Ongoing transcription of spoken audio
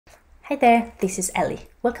Hi there, this is Ellie.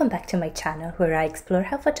 Welcome back to my channel where I explore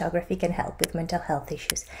how photography can help with mental health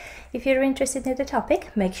issues. If you're interested in the topic,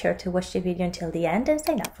 make sure to watch the video until the end and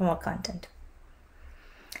sign up for more content.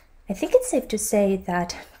 I think it's safe to say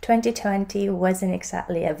that 2020 wasn't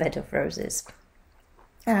exactly a bed of roses.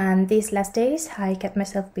 And these last days I kept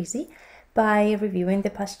myself busy by reviewing the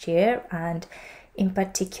past year, and in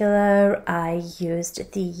particular I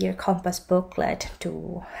used the Year Compass booklet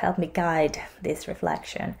to help me guide this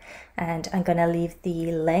reflection, and I'm gonna leave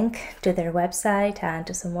the link to their website and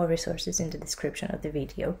to some more resources in the description of the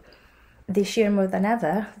video. This year more than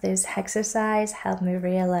ever, this exercise helped me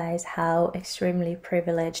realize how extremely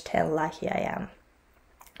privileged and lucky I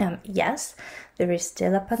am. Yes, there is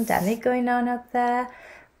still a pandemic going on out there,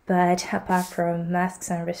 but apart from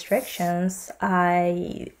masks and restrictions,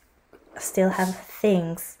 I still have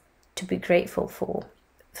things to be grateful for.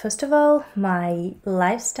 First of all, my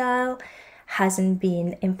lifestyle hasn't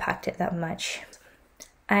been impacted that much.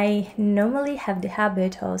 I normally have the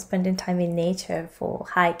habit of spending time in nature for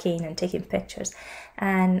hiking and taking pictures,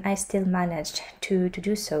 and I still managed to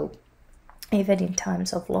do so, even in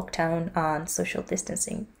times of lockdown and social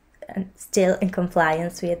distancing, and still in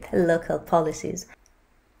compliance with local policies.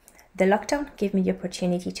 The lockdown gave me the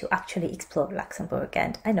opportunity to actually explore Luxembourg,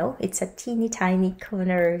 and I know it's a teeny tiny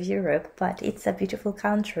corner of Europe, but it's a beautiful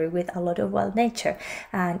country with a lot of wild nature,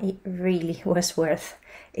 and it really was worth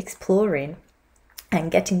exploring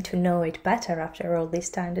and getting to know it better after all this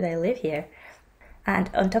time that I live here. And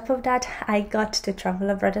on top of that, I got to travel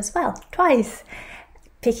abroad as well, twice,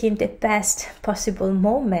 picking the best possible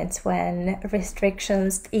moments when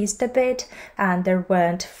restrictions eased a bit and there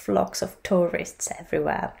weren't flocks of tourists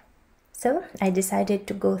everywhere. So I decided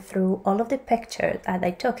to go through all of the pictures that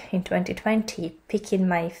I took in 2020, picking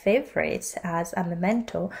my favorites as a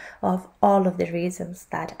memento of all of the reasons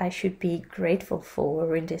that I should be grateful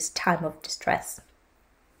for in this time of distress.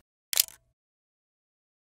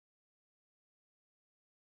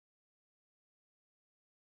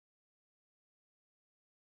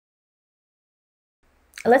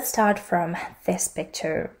 Let's start from this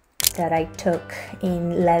picture that I took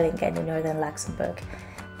in Lellingen in northern Luxembourg.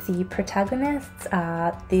 The protagonists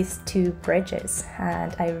are these two bridges,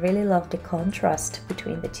 and I really love the contrast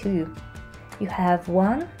between the two. You have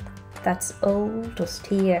one that's old,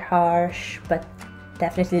 austere, harsh, but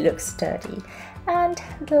definitely looks sturdy, and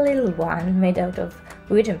the little one made out of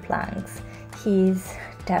wooden planks. He's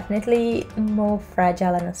definitely more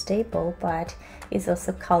fragile and unstable, but is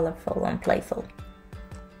also colorful and playful.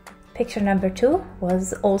 Picture number 2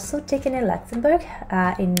 was also taken in Luxembourg,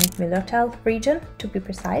 in Millertal region to be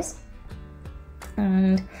precise.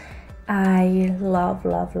 And I love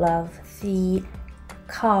the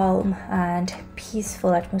calm and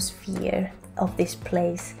peaceful atmosphere of this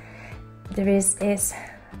place. There is this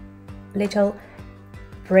little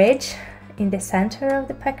bridge in the center of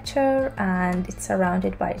the picture, and it's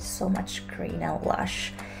surrounded by so much green and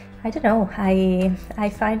lush. I don't know, I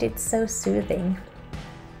find it so soothing.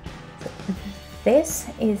 This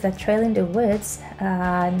is a trail in the woods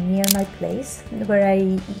near my place where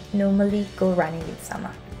I normally go running in summer.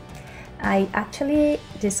 I actually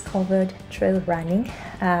discovered trail running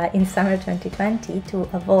in summer 2020 to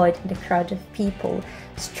avoid the crowd of people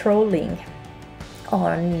strolling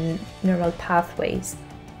on normal pathways.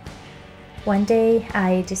 One day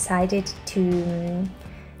I decided to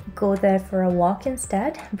go there for a walk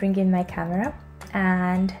instead, bringing my camera.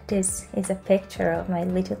 And this is a picture of my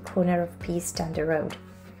little corner of peace down the road.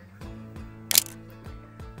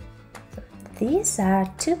 These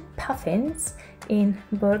are two puffins in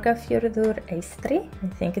Borgarfjörður Eystri, I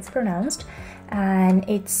think it's pronounced, and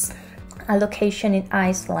it's a location in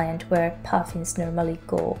Iceland where puffins normally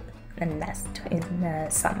go and nest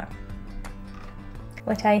in summer.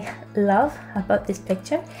 What I love about this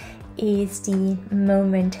picture is the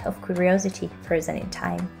moment of curiosity frozen in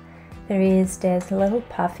time. There is this little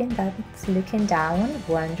puffin that's looking down,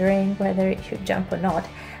 wondering whether it should jump or not,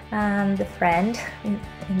 and the friend in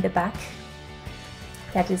the back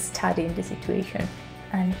that is studying the situation.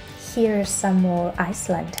 And here's some more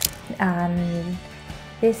Iceland.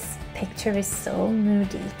 This picture is so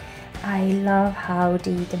moody. I love how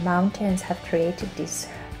the mountains have created these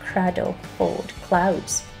cradle-fold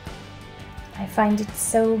clouds. I find it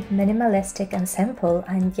so minimalistic and simple,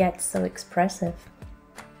 and yet so expressive.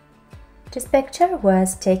 This picture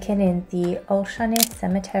was taken in the Olszany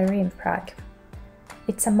Cemetery in Prague.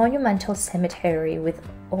 It's a monumental cemetery with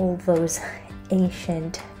all those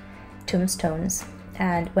ancient tombstones,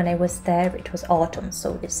 and when I was there it was autumn,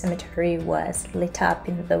 so the cemetery was lit up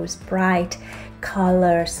in those bright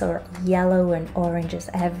colors, or yellow and oranges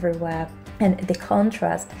everywhere, and the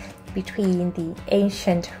contrast between the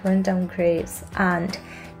ancient rundown graves and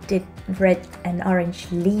the red and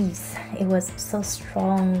orange leaves. It was so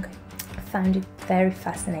strong. I found it very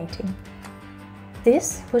fascinating.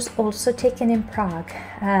 This was also taken in Prague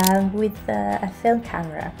with a film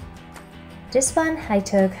camera. This one I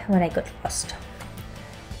took when I got lost.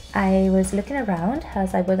 I was looking around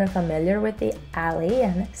as I wasn't familiar with the alley,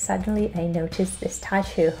 and suddenly I noticed the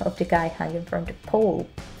statue of the guy hanging from the pole,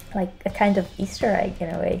 like a kind of Easter egg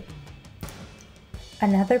in a way.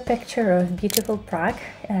 Another picture of beautiful Prague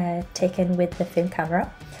taken with the film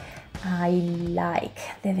camera. I like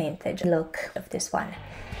the vintage look of this one,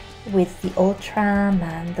 with the old tram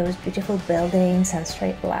and those beautiful buildings and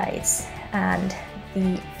street lights, and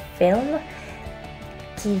the film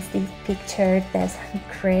gives the picture this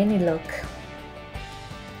grainy look.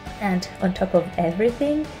 And on top of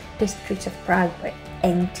everything, the streets of Prague were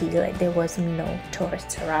empty, like there was no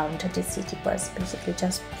tourists around. The city was basically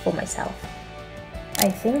just for myself. I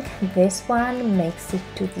think this one makes it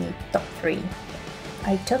to the top 3.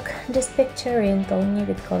 I took this picture in Dolní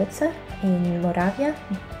Vítkovice in Moravia,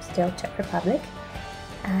 still Czech Republic,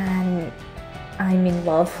 and I'm in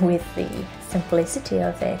love with the simplicity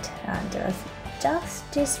of it, and there's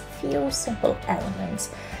just these few simple elements.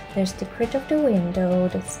 There's the grid of the window,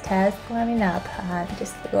 the stairs climbing up, and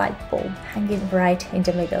this light bulb hanging right in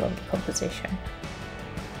the middle of the composition.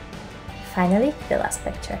 Finally, the last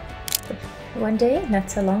picture. One day,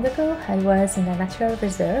 not so long ago, I was in a natural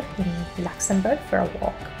reserve in Luxembourg for a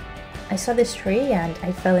walk. I saw this tree and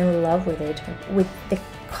I fell in love with it, with the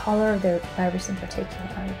color of the iris in particular.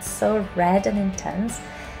 It's so red and intense,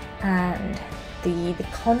 and the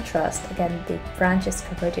contrast, again, the branches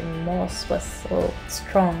covered in moss, was so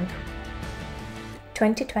strong.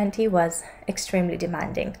 2020 was extremely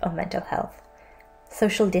demanding of mental health.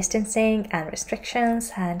 Social distancing and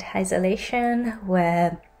restrictions and isolation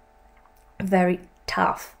were very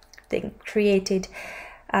tough. They created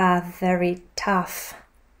a very tough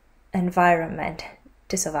environment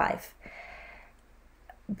to survive.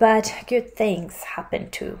 But good things happen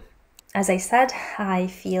too. As I said, I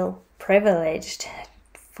feel privileged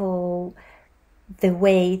for the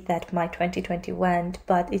way that my 2020 went,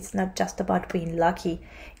 but it's not just about being lucky.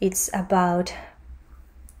 It's about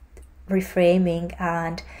reframing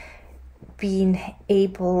and being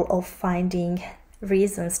able of finding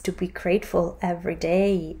reasons to be grateful every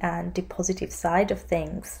day and the positive side of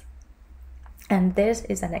things. And this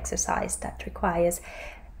is an exercise that requires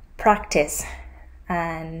practice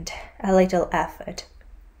and a little effort,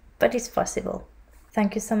 but it's possible.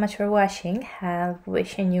 Thank you so much for watching.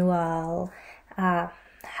 Wishing you all a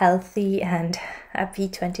healthy and happy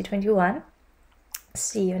 2021.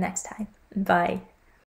 See you next time. Bye.